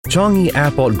Changi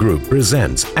Airport Group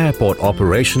presents Airport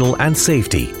Operational and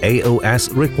Safety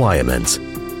 (AOS) requirements.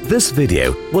 This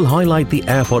video will highlight the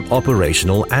airport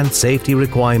operational and safety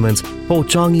requirements for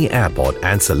Changi Airport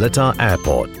and Seletar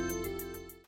Airport.